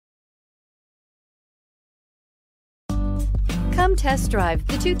Come test drive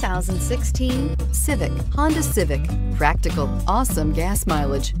the 2016 Civic, Honda Civic. Practical, awesome gas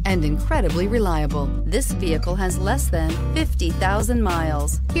mileage, and incredibly reliable. This vehicle has less than 50,000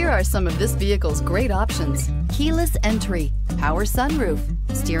 miles. Here are some of this vehicle's great options: keyless entry, power sunroof,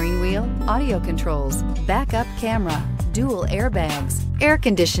 steering wheel audio controls, backup camera, dual airbags, air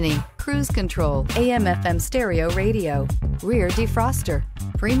conditioning, cruise control, AM/FM stereo radio, rear defroster,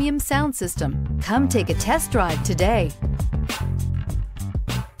 premium sound system. Come take a test drive today.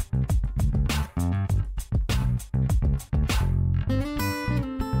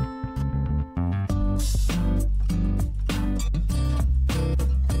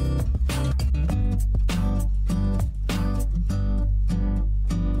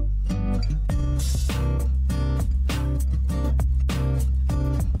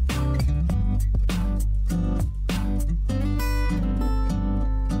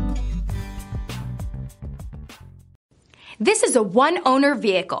 This is a one-owner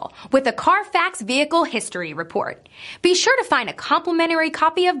vehicle with a Carfax Vehicle History Report. Be sure to find a complimentary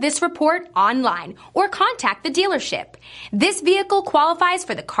copy of this report online or contact the dealership. This vehicle qualifies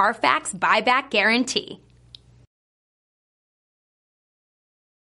for the Carfax Buyback Guarantee.